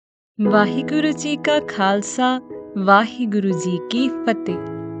ਵਾਹਿਗੁਰੂ ਜੀ ਕਾ ਖਾਲਸਾ ਵਾਹਿਗੁਰੂ ਜੀ ਕੀ ਫਤਿਹ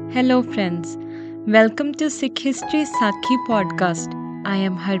Hello friends, welcome to Sikh History Sakhi podcast. I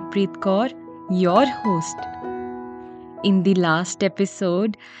am Harpreet Kaur, your host. In the last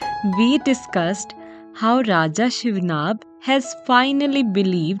episode, we discussed how Raja Shivnab has finally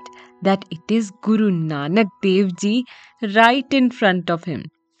believed that it is Guru Nanak Dev Ji right in front of him.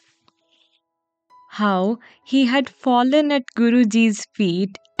 How he had fallen at Guruji's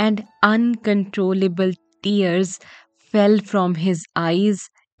feet and uncontrollable tears fell from his eyes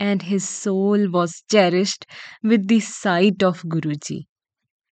and his soul was cherished with the sight of Guruji.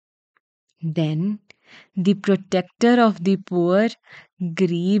 Then the protector of the poor,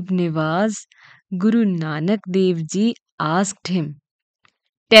 Garib Nivaz, Guru Nanak Dev Ji asked him,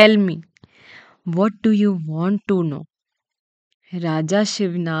 "Tell me, what do you want to know?" Raja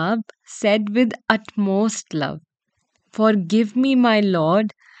Shivnab said with utmost love, "Forgive me, my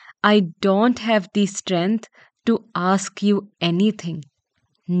lord, I don't have the strength to ask you anything.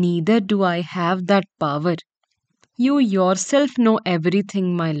 Neither do I have that power. You yourself know everything,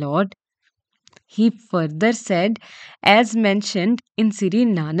 my lord." He further said, as mentioned in Sri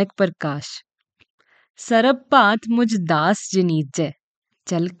Nanak Prakash, "Sarab path muj das janijai,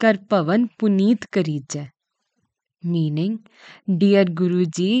 chalkar pavan puneet karijai." Meaning, "Dear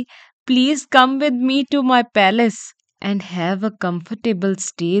Guruji, please come with me to my palace and have a comfortable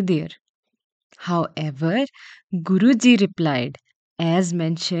stay there." However, Guruji replied, as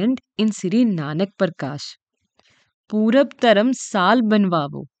mentioned in Sri Nanak Prakash, "पूरब तरम साल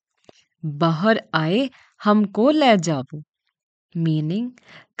बनवावो, बाहर आए हमको ले जावो." Meaning,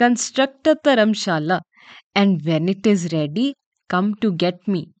 construct a dharamshala and when it is ready, come to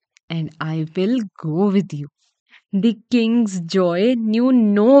get me and I will go with you. The king's joy knew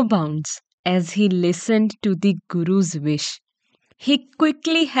no bounds as he listened to the Guru's wish. He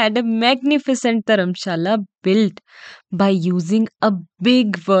quickly had a magnificent dharamshala built by using a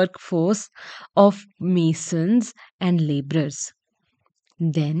big workforce of masons and laborers.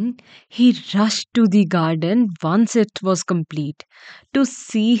 Then he rushed to the garden once it was complete to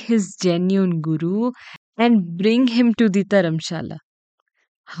see his genuine Guru and bring him to the dharamshala.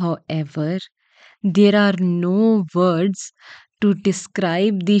 However, there are no words to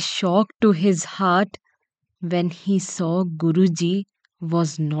describe the shock to his heart when he saw Guruji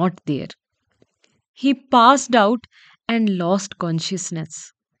was not there. He passed out and lost consciousness.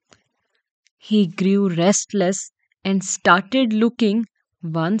 He grew restless and started looking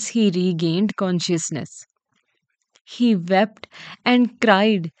once he regained consciousness. He wept and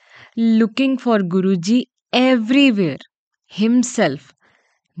cried, looking for Guruji everywhere, himself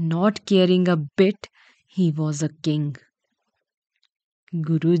not caring a bit he was a king.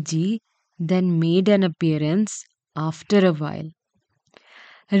 Guruji then made an appearance after a while.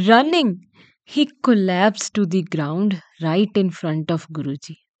 Running, he collapsed to the ground right in front of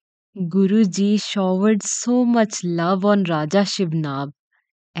Guruji. Guruji showered so much love on Raja Shivnab,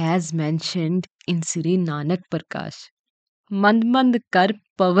 as mentioned in Sri Nanak Prakash. मंद मंद कर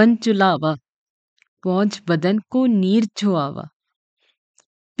पवन चुलावा, पहुंच बदन को नीर छुआवा,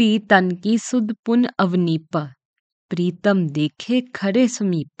 P तन की सुध पुन अवनीपा, प्रीतम देखे खरे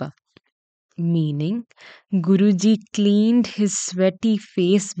समीपा. Meaning, Guruji cleaned his sweaty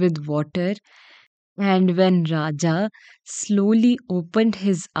face with water, and when Raja slowly opened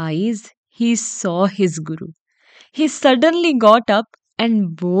his eyes, he saw his Guru. He suddenly got up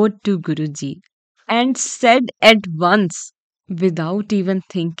and bowed to Guruji and said at once, without even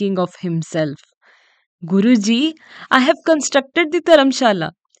thinking of himself, "Guruji, I have constructed the Dharamshala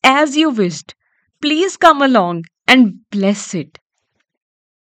as you wished. Please come along and bless it."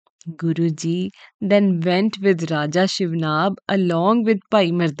 Guruji then went with Raja Shivnab along with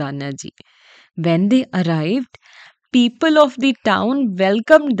Pai Mardana ji. When they arrived, people of the town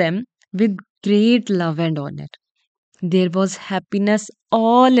welcomed them with great love and honor. There was happiness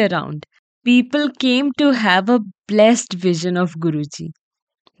all around. People came to have a blessed vision of Guruji.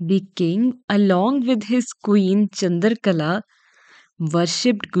 The king, along with his queen Chandrakala,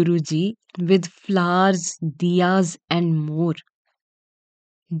 worshipped Guruji with flowers, diyas, and more.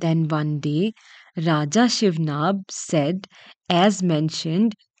 Then one day, Raja Shivnab said, as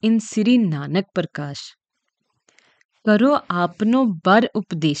mentioned in Sri Nanak Prakash, "करो आपनो बर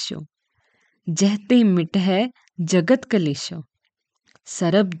उपदेशो, जहते मिट है जगत कलेशो,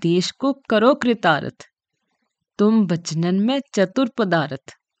 सरब देश को करो कृतार्थ, तुम बचनन में चतुर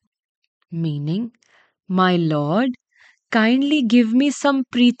पदार्थ." Meaning, "My lord, kindly give me some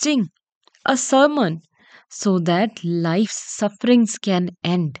preaching, a sermon, so that life's sufferings can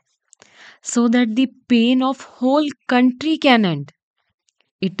end, so that the pain of whole country can end.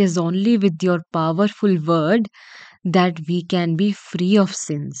 It is only with your powerful word that we can be free of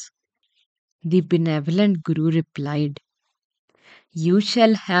sins. The benevolent Guru replied, You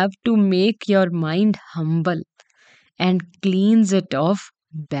shall have to make your mind humble and cleanse it of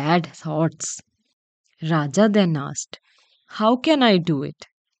bad thoughts. Raja then asked, How can I do it?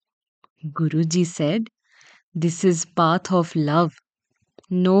 Guruji said, This is path of love.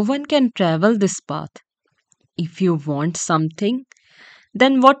 No one can travel this path. If you want something,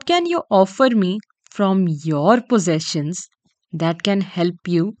 then what can you offer me from your possessions that can help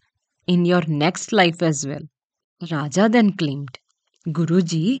you in your next life as well? Raja then claimed,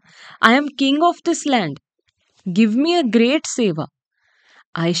 Guruji, I am king of this land. Give me a great seva.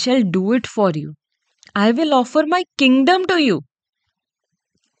 I shall do it for you. I will offer my kingdom to you.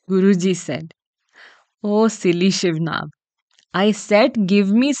 Guruji said, Oh, silly Shivnab, I said give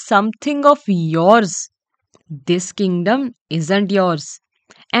me something of yours. This kingdom isn't yours,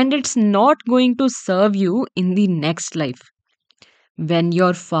 and it's not going to serve you in the next life. When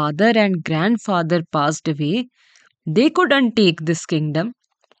your father and grandfather passed away, they couldn't take this kingdom,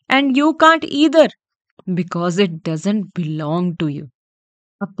 and you can't either because it doesn't belong to you.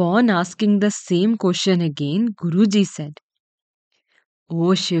 Upon asking the same question again, Guruji said,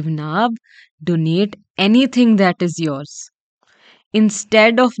 Oh Shivnab, donate anything that is yours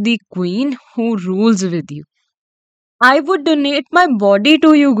instead of the queen who rules with you. I would donate my body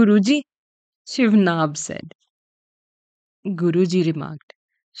to you, Guruji, Shivnab said. Guruji remarked,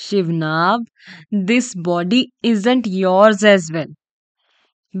 Shivnab, this body isn't yours as well.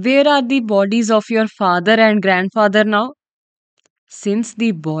 Where are the bodies of your father and grandfather now? Since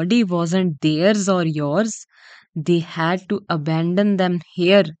the body wasn't theirs or yours, they had to abandon them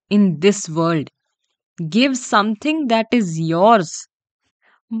here in this world. Give something that is yours.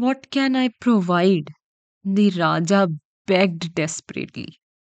 What can I provide? The Raja begged desperately.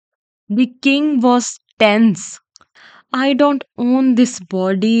 The king was tense. I don't own this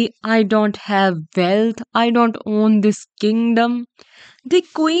body. I don't have wealth. I don't own this kingdom. The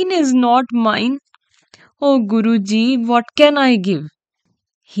queen is not mine. Oh Guruji, what can I give?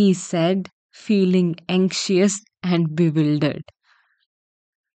 He said, feeling anxious and bewildered.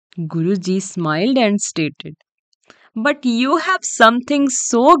 Guruji smiled and stated, But you have something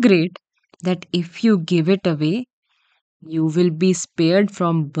so great that if you give it away, you will be spared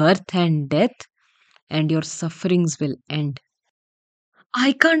from birth and death, and your sufferings will end.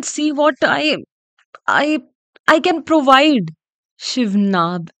 I can't see what I I can provide,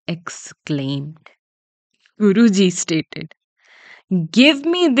 Shivnab exclaimed. Guruji stated, Give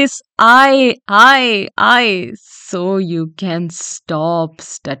me this I, so you can stop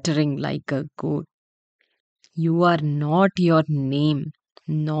stuttering like a goat. You are not your name,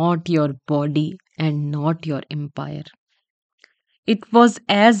 not your body, and not your empire. It was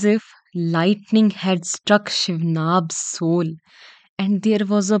as if lightning had struck Shivnab's soul, and there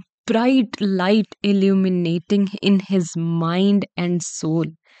was a bright light illuminating in his mind and soul.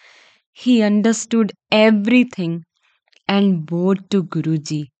 He understood everything and bowed to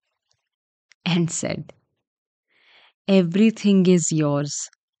Guruji and said, Everything is yours,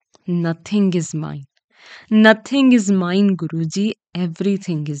 nothing is mine. Nothing is mine, Guruji,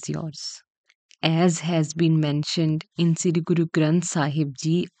 everything is yours. As has been mentioned in Sri Guru Granth Sahib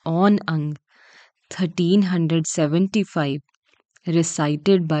Ji on Ang 1375,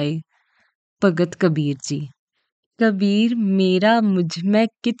 recited by Bhagat Kabir Ji. Kabir मेरा मुझ में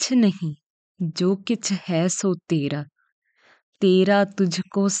किछ नहीं जो किछ है सो तेरा तेरा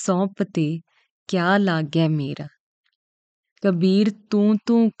तुझको सौंपते क्या लाग्या मेरा कबीर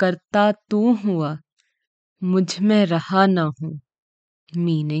तू करता तू हुआ मुझ में रहा न हूँ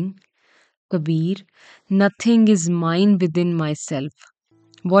meaning Kabir, nothing is mine within myself.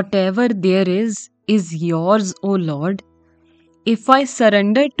 Whatever there is yours, O Lord. If I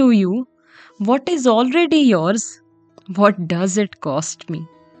surrender to you, what is already yours? What does it cost me?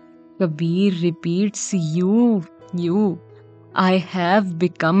 Kabir repeats, you. I have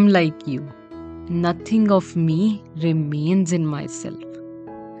become like you. Nothing of me remains in myself.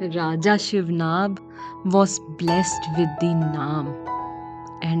 Raja Shivnab was blessed with the Naam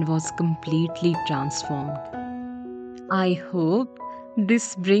and was completely transformed. I hope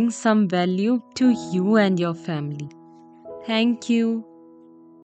this brings some value to you and your family. Thank you.